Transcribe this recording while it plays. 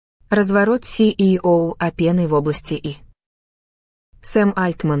Разворот CEO OpenAI в области И. Сэм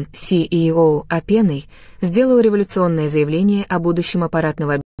Альтман, CEO OpenAI, сделал революционное заявление о будущем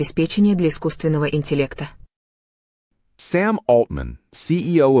аппаратного обеспечения для искусственного интеллекта. Sam Altman,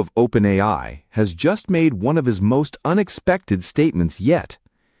 CEO of OpenAI, has just made one of his most unexpected statements yet.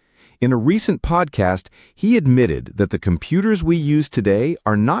 In a recent podcast, he admitted that the computers we use today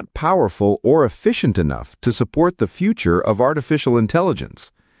are not powerful or efficient enough to support the future of artificial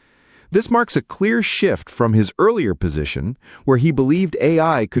intelligence. This marks a clear shift from his earlier position, where he believed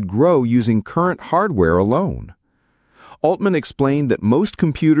AI could grow using current hardware alone. Altman explained that most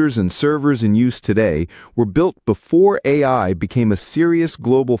computers and servers in use today were built before AI became a serious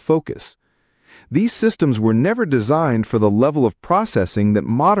global focus. These systems were never designed for the level of processing that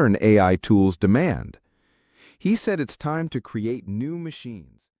modern AI tools demand. He said it's time to create new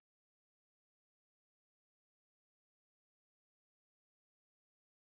machines.